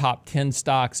into the top 10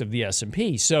 stocks of the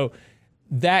S&P. So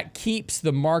that keeps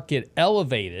the market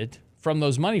elevated from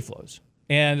those money flows.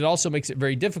 And it also makes it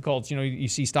very difficult. You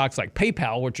see stocks like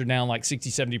PayPal, which are down like 60,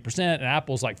 70%, and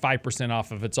Apple's like 5%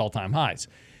 off of its all-time highs.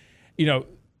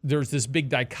 There's this big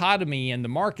dichotomy in the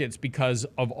markets because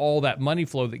of all that money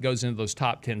flow that goes into those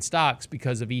top 10 stocks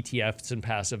because of ETFs and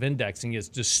passive indexing. It's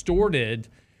distorted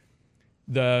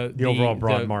the overall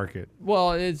broad market.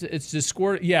 Well, it's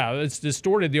distorted. Yeah, it's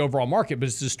distorted the overall market, but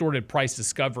it's distorted price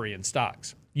discovery in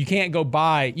stocks. You can't go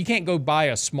buy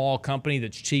a small company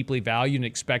that's cheaply valued and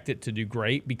expect it to do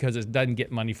great because it doesn't get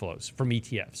money flows from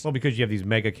ETFs. Well, because you have these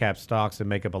mega cap stocks that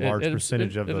make up a large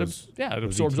percentage of those. It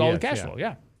absorbs all the cash flow.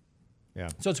 Yeah.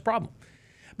 So it's a problem.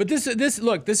 But this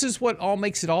is what all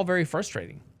makes it all very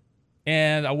frustrating.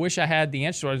 And I wish I had the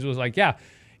answer. I was like,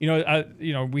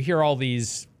 we hear all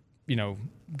these,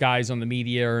 guys on the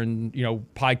media and,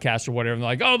 podcasts or whatever, and they're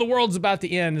like, oh, the world's about to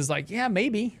end. It's like, yeah,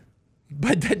 maybe.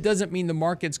 But that doesn't mean the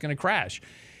market's going to crash.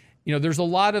 There's a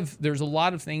lot of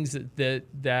things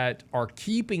that are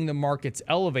keeping the markets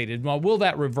elevated. Well, will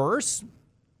that reverse?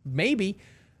 Maybe.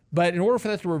 But in order for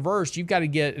that to reverse, you've got to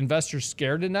get investors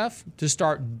scared enough to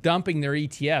start dumping their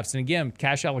ETFs. And again,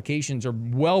 cash allocations are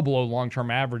well below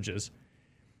long-term averages.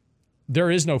 There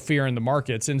is no fear in the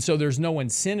markets. And so there's no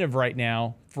incentive right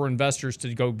now for investors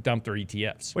to go dump their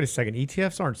ETFs. Wait a second.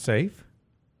 ETFs aren't safe?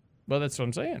 Well, that's what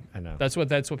I'm saying. I know. That's what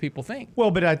people think.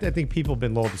 Well, but I think people have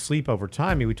been lulled to sleep over time.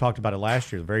 I mean, we talked about it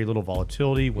last year. Very little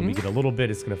volatility. When we get a little bit,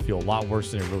 it's going to feel a lot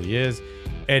worse than it really is.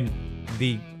 And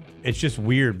it's just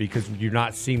weird because you're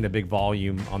not seeing the big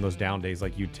volume on those down days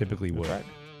like you typically would. That's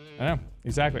right. I know.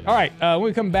 Exactly. All right. When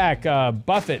we come back,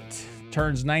 Buffett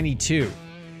turns 92.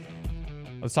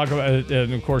 Let's talk about it.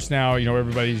 And of course, now,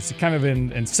 everybody's kind of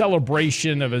in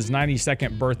celebration of his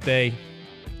 92nd birthday.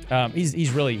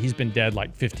 He's been dead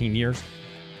like 15 years.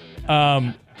 It's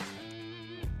kind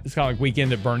of like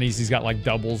Weekend at Bernie's. He's got like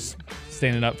doubles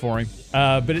standing up for him.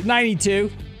 But at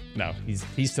 92, no,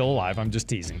 he's still alive. I'm just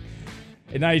teasing.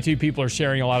 At 92, people are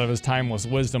sharing a lot of his timeless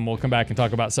wisdom. We'll come back and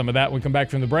talk about some of that when we come back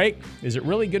from the break. Is it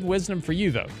really good wisdom for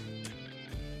you, though?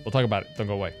 We'll talk about it. Don't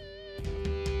go away.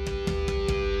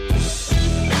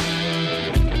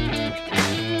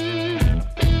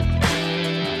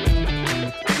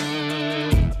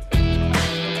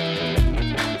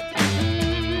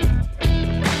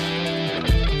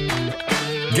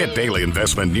 Get daily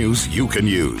investment news you can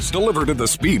use, delivered at the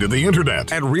speed of the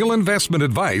internet at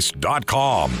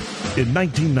realinvestmentadvice.com. In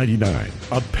 1999,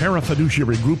 a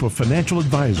parafiduciary group of financial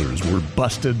advisors were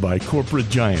busted by corporate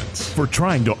giants for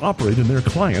trying to operate in their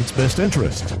clients' best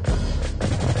interest.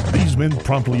 These men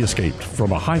promptly escaped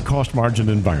from a high-cost margin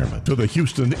environment to the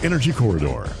Houston Energy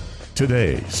Corridor.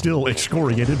 Today, still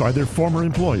excoriated by their former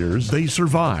employers, they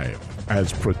survive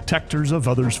as protectors of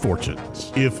others'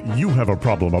 fortunes. If you have a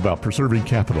problem about preserving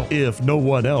capital, if no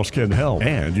one else can help,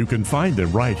 and you can find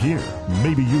them right here,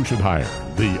 maybe you should hire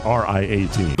the RIA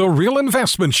team. The Real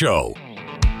Investment Show.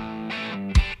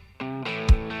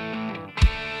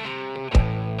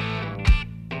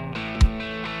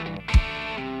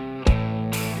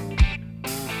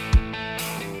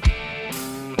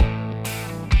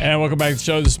 And welcome back to the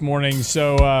show this morning.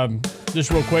 So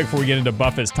just real quick before we get into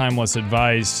Buffett's timeless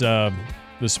advice,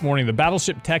 this morning the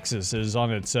Battleship Texas is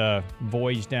on its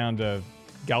voyage down to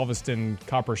Galveston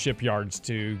Copper Shipyards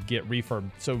to get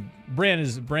refurbed. So Brent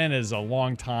is a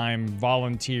longtime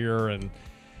volunteer and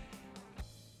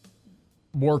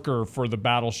worker for the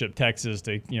Battleship Texas.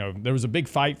 There was a big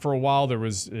fight for a while. There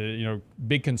was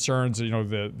big concerns.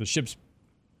 The ship's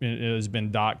has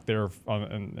been docked there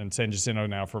in San Jacinto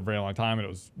now for a very long time, and it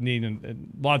was needing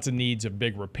lots of needs of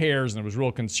big repairs, and there was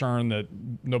real concern that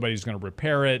nobody's going to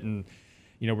repair it, and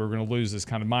we were going to lose this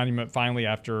kind of monument finally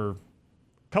after a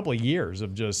couple of years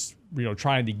of just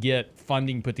trying to get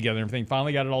funding put together and everything.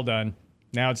 Finally got it all done.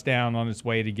 Now it's down on its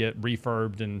way to get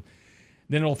refurbed, and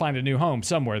then it'll find a new home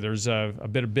somewhere. There's a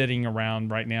bit of bidding around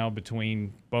right now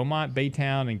between Beaumont,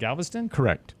 Baytown, and Galveston.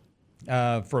 Correct.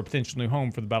 For a potential new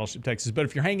home for the Battleship Texas. But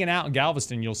if you're hanging out in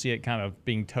Galveston, you'll see it kind of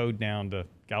being towed down to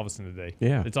Galveston today.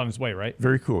 Yeah. It's on its way, right?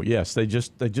 Very cool. Yes, they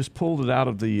just pulled it out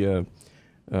of the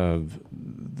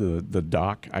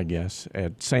dock, I guess,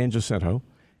 at San Jacinto,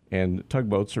 and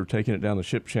tugboats are taking it down the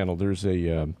ship channel. There's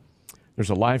a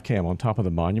live cam on top of the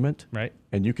monument, right?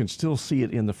 And you can still see it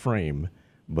in the frame,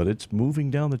 but it's moving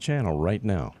down the channel right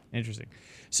now. Interesting.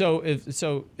 So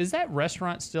is that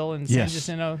restaurant still in San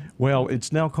Jacinto? Well,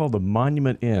 it's now called the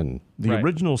Monument Inn. The Right.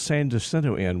 original San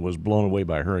Jacinto Inn was blown away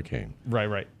by a hurricane.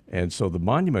 Right. And so the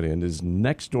Monument Inn is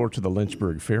next door to the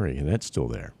Lynchburg Ferry, and that's still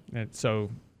there. And so,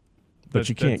 But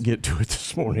you can't get to it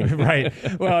this morning. Right.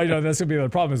 Well, that's going to be the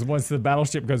problem is once the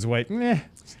battleship goes away,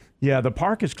 Yeah, the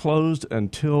park is closed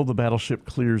until the battleship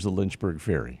clears the Lynchburg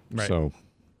Ferry. Right. So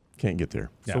can't get there.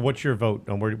 So what's your vote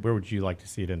on where would you like to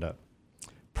see it end up?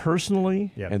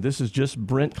 Personally, Yep. and this is just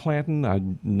Brent Clanton,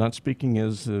 I'm not speaking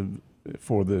as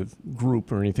for the group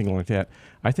or anything like that,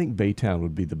 I think Baytown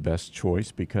would be the best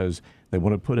choice because they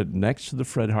want to put it next to the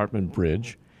Fred Hartman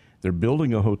Bridge. They're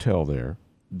building a hotel there.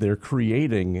 They're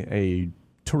creating a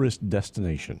tourist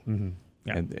destination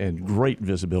and great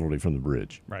visibility from the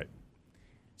bridge. Right.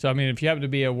 So, I mean, if you happen to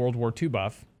be a World War II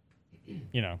buff,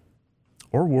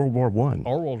 Or World War I.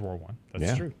 Or World War I.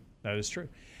 That's true. That is true.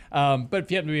 But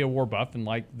if you happen to be a war buff and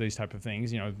like these type of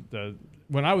things,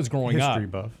 when I was growing up. History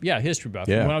buff. Yeah, history buff.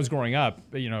 Yeah. When I was growing up,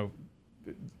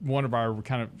 one of our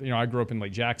kind of, I grew up in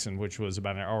Lake Jackson, which was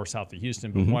about an hour south of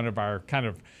Houston, but one of our kind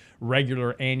of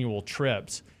regular annual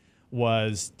trips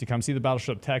was to come see the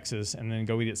Battleship Texas and then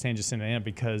go eat at San Jacinto Inn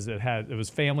because it was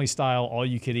family style, all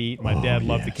you could eat. My dad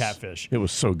loved the catfish. It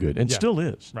was so good and still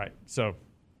is. Right. So,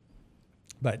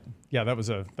 but yeah, that was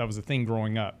a thing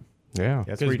growing up. Yeah.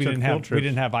 That's Because where we you took didn't field have trips. we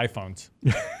didn't have iPhones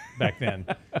back then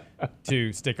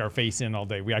to stick our face in all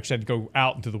day. We actually had to go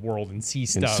out into the world and see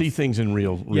stuff. And see things in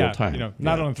real time.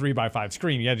 Not on a 3x5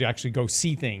 screen. You had to actually go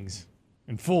see things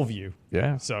in full view.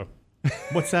 Yeah. So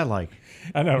What's that like?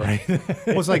 I know, right?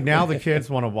 Well, it's like now the kids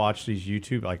want to watch these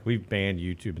YouTube. Like we've banned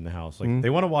YouTube in the house. Like they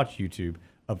want to watch YouTube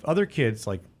of other kids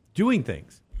like doing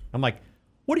things. I'm like,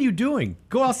 what are you doing?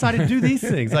 Go outside and do these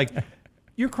things. Like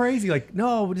you're crazy. Like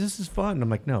no, this is fun. I'm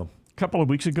like no. A couple of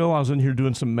weeks ago, I was in here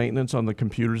doing some maintenance on the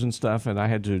computers and stuff, and I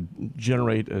had to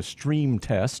generate a stream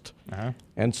test.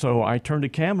 And so I turned a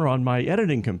camera on my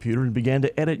editing computer and began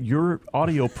to edit your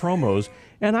audio promos,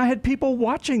 and I had people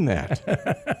watching that.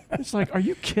 It's like, are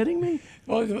you kidding me?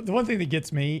 Well, the one thing that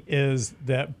gets me is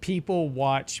that people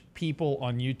watch people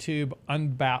on YouTube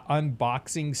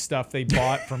unboxing stuff they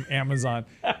bought from Amazon.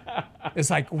 It's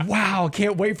like, wow, I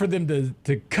can't wait for them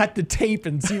to cut the tape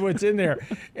and see what's in there.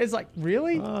 It's like,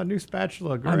 really? Oh, new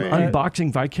spatula, I'm great.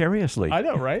 unboxing vicariously. I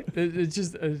know, right? It's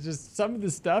just some of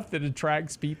the stuff that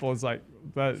attracts people is like,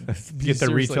 but Get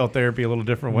the retail therapy a little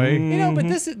different way. You know, but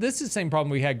this is the same problem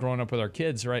we had growing up with our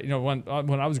kids, right? You know, when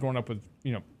I was growing up with,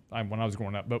 you know, when I was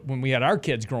growing up, but when we had our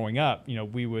kids growing up, you know,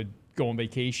 we would go on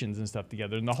vacations and stuff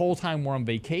together. And the whole time we're on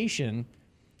vacation,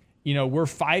 you know, we're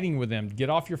fighting with them. Get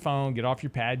off your phone, get off your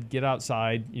pad, get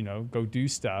outside, you know, go do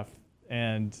stuff.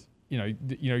 And, you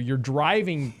know, you're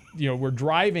driving, you know, we're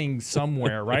driving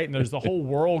somewhere, right? And there's the whole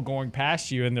world going past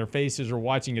you and their faces are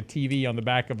watching a TV on the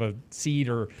back of a seat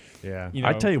or, Yeah. you know,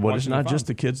 I tell you what, it's watching their not just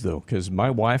the phone. kids, though, because my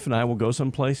wife and I will go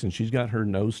someplace and she's got her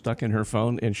nose stuck in her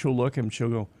phone and she'll look and she'll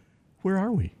go, where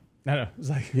are we? I know. It's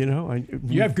like, You know,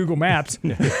 you have Google Maps.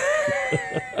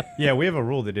 Yeah, we have a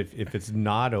rule that if it's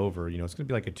not over, you know, it's going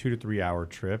to be like a 2 to 3 hour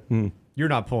trip. You're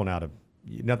not pulling out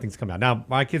nothing's coming out. Now,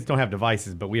 my kids don't have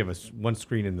devices, but we have one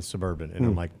screen in the Suburban, and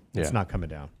I'm like, it's Yeah. not coming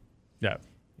down. Yeah.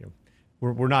 You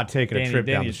know, we're not taking a trip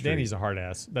down the street. Danny's a hard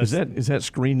ass. is that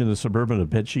screen in the Suburban a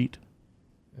bed sheet?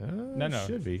 No,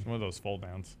 should be. It's one of those fold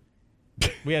downs.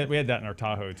 we had that in our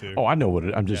Tahoe too. Oh, I know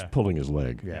what I'm just Yeah. pulling his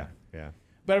leg. Yeah, yeah.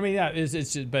 But I mean, yeah, it's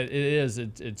just, but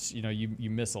it's you know, you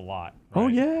miss a lot. Oh,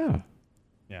 right? yeah.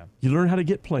 Yeah. You learn how to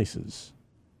get places.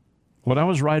 When I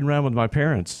was riding around with my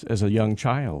parents as a young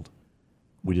child,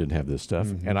 we didn't have this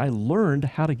stuff. And I learned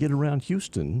how to get around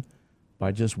Houston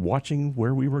by just watching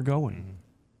where we were going.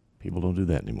 People don't do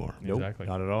that anymore. Nope, Exactly.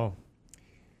 not at all.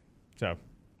 So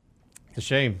It's a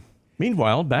shame.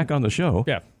 Meanwhile, back on the show.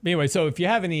 yeah. Anyway, so if you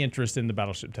have any interest in the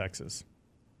Battleship Texas,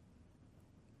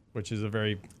 which is a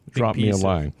very big Drop me a piece of-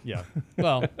 line. Yeah.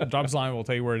 Well, drop us a line. We'll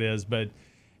tell you where it is, but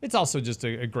it's also just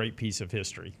a great piece of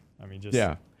history. I mean, just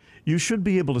Yeah. You should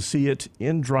be able to see it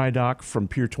in dry dock from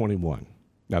Pier 21.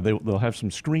 Now, they'll have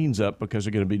some screens up because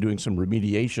they're going to be doing some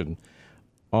remediation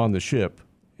on the ship,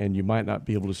 and you might not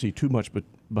be able to see too much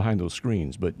behind those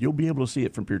screens, but you'll be able to see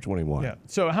it from Pier 21. Yeah.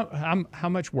 So how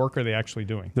much work are they actually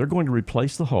doing? They're going to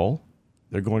replace the hull,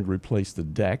 they're going to replace the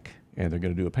deck, and they're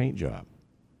going to do a paint job.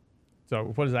 So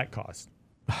what does that cost?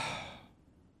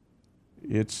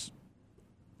 It's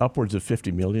upwards of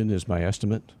 $50 million is my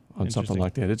estimate on something Interesting.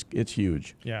 like that. It's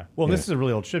huge. Yeah. Well, Yeah. this is a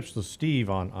really old ship. So Steve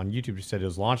on YouTube said it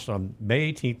was launched on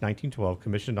May 18th, 1912,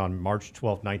 commissioned on March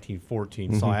 12th,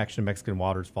 1914, saw action in Mexican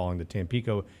waters following the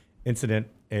Tampico incident,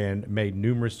 and made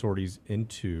numerous sorties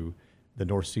into the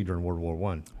North Sea during World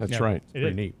War I. That's Yeah, right. it Pretty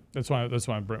is. neat. That's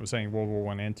why Brent was saying World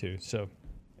War I and II. So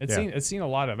it's Yeah. seen a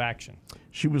lot of action.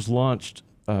 She was launched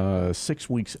 6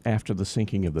 weeks after the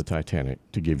sinking of the Titanic,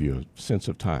 to give you a sense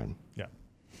of time. Yeah.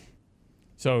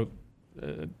 So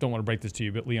don't want to break this to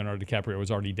you, but Leonardo DiCaprio was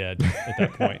already dead at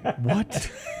that point. What?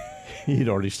 He'd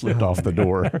already slipped off the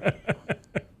door.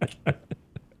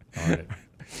 All right.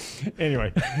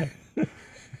 Anyway.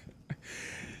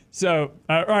 So,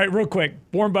 all right, real quick.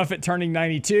 Warren Buffett turning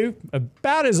 92,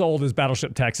 about as old as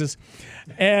Battleship Texas.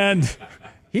 And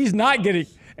he's not getting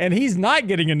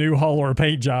a new hull or a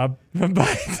paint job. But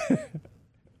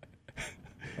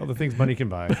All the things money can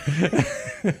buy.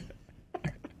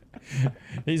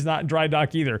 he's not in dry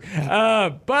dock either.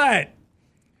 But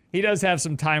he does have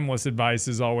some timeless advice,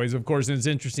 as always. Of course, and it's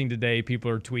interesting today.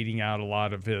 People are tweeting out a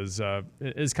lot of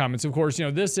his comments. Of course,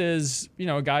 this is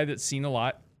a guy that's seen a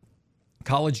lot.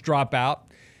 College dropout,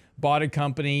 bought a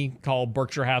company called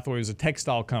Berkshire Hathaway. It was a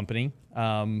textile company.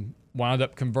 Wound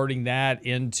up converting that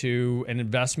into an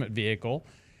investment vehicle.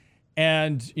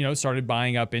 And, started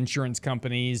buying up insurance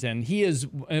companies. And he is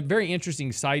a very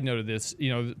interesting side note of this.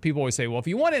 People always say, well, if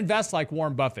you want to invest like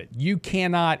Warren Buffett, you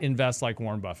cannot invest like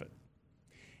Warren Buffett.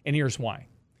 And here's why.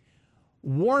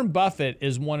 Warren Buffett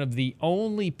is one of the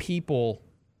only people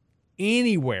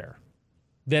anywhere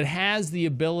that has the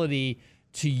ability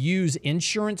to use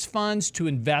insurance funds to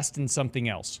invest in something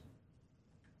else.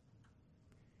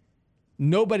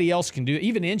 Nobody else can do it.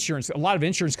 Even insurance, a lot of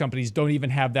insurance companies don't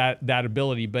even have that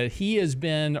ability, but he has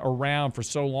been around for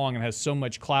so long and has so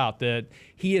much clout that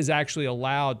he is actually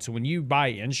allowed to, when you buy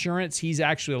insurance, he's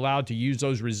actually allowed to use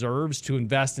those reserves to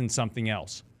invest in something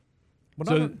else.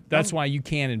 So that's why you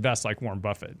can't invest like Warren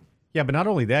Buffett. Yeah, but not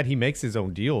only that, he makes his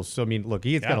own deals. So, I mean, look,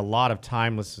 he's got Yeah. a lot of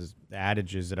timeless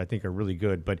adages that I think are really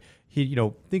good. But he,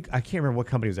 I can't remember what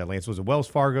company was that, Lance. Was it Wells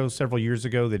Fargo several years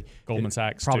ago? Goldman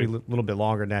Sachs, Probably too. a little bit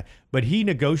longer than that. But he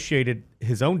negotiated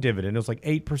his own dividend. It was like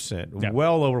 8%, Yeah.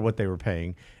 well over what they were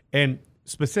paying. And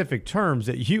specific terms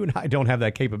that you and I don't have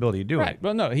that capability of doing. Right.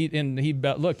 Well, no, he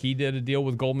did a deal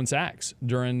with Goldman Sachs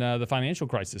during the financial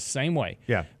crisis. Same way.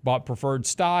 Yeah. Bought preferred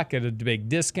stock at a big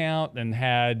discount and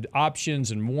had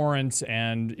options and warrants,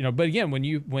 and but again,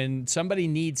 when somebody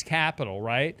needs capital,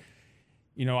 right?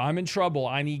 I'm in trouble.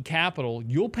 I need capital.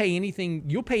 You'll pay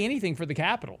anything for the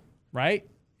capital, right?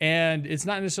 And it's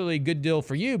not necessarily a good deal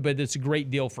for you, but it's a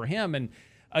great deal for him. And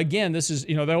again, this is,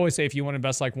 they always say if you want to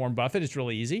invest like Warren Buffett, it's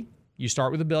really easy. You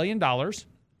start with $1 billion,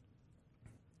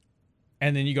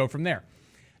 and then you go from there.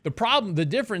 The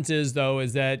difference is, though,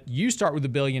 is that you start with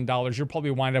 $1 billion, you'll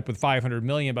probably wind up with $500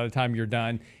 million by the time you're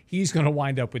done. He's going to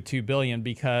wind up with $2 billion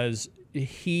because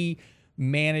he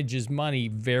manages money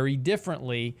very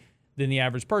differently than the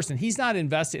average person. He's not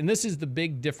invested, and this is the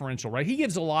big differential, right? He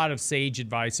gives a lot of sage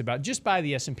advice about just buy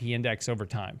the S&P index over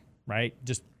time, right?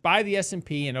 Just buy the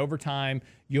S&P, and over time,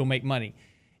 you'll make money.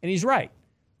 And he's right.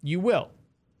 You will.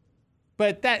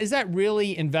 But is that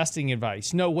really investing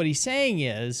advice? No, what he's saying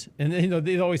is, and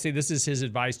they always say this is his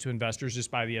advice to investors, just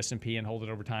buy the S&P and hold it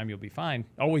over time, you'll be fine.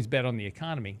 Always bet on the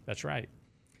economy. That's right.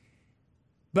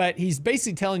 But he's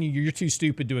basically telling you you're too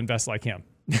stupid to invest like him.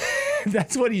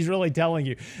 That's what he's really telling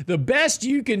you. The best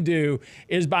you can do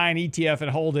is buy an ETF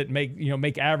and hold it and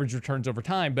make average returns over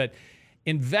time. But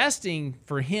investing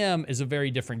for him is a very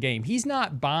different game. He's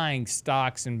not buying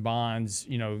stocks and bonds,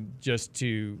 just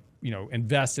to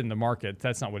invest in the market.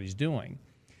 That's not what he's doing.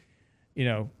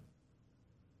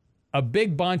 A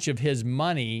big bunch of his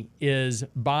money is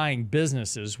buying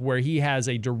businesses where he has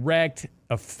a direct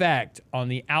effect on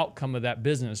the outcome of that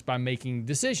business by making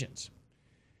decisions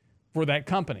for that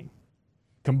company.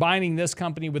 Combining this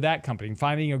company with that company,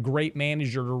 finding a great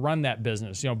manager to run that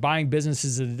business, buying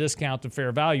businesses at a discount to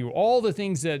fair value, all the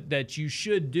things that you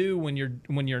should do when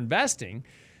you're investing.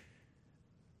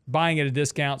 Buying at a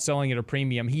discount, selling at a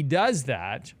premium. He does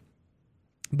that,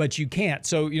 but you can't.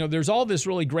 So, there's all this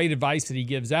really great advice that he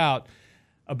gives out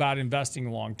about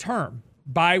investing long term.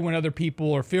 Buy when other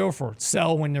people are fearful,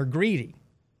 sell when they're greedy,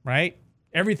 right?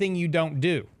 Everything you don't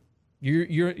do.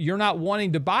 You're not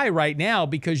wanting to buy right now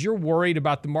because you're worried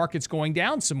about the markets going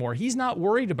down some more. He's not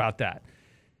worried about that.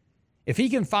 If he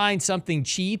can find something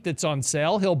cheap that's on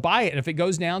sale, he'll buy it. And if it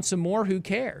goes down some more, who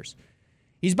cares?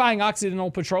 He's buying Occidental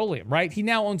Petroleum, right? He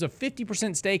now owns a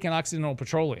 50% stake in Occidental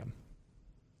Petroleum.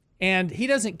 And he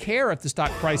doesn't care if the stock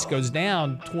price goes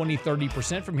down 20,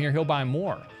 30% from here, he'll buy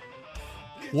more.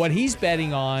 What he's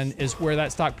betting on is where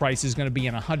that stock price is going to be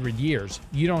in 100 years.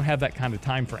 You don't have that kind of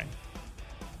time frame.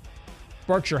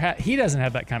 He doesn't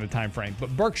have that kind of time frame, but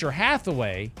Berkshire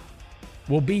Hathaway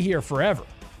will be here forever.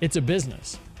 It's a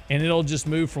business, and it'll just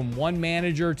move from one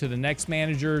manager to the next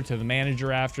manager to the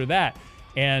manager after that,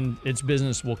 and its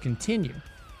business will continue.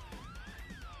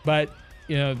 But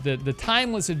the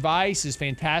timeless advice is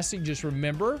fantastic. Just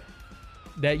remember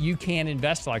that you can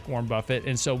invest like Warren Buffett,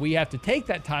 and so we have to take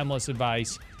that timeless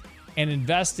advice and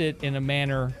invest it in a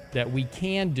manner that we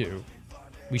can do.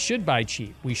 We should buy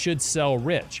cheap. We should sell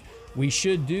rich. We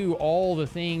should do all the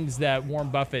things that Warren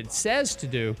Buffett says to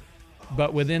do,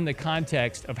 but within the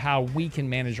context of how we can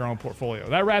manage our own portfolio.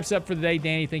 That wraps up for the day.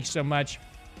 Danny, thank you so much.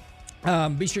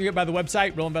 Be sure to get by the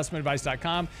website,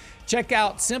 realinvestmentadvice.com. Check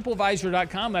out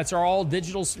simpleadvisor.com. That's our all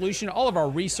digital solution. All of our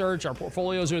research, our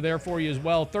portfolios are there for you as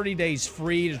well. 30 days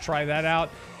free to try that out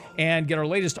and get our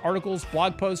latest articles,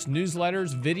 blog posts,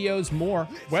 newsletters, videos, more.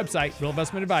 Website,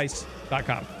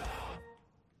 realinvestmentadvice.com.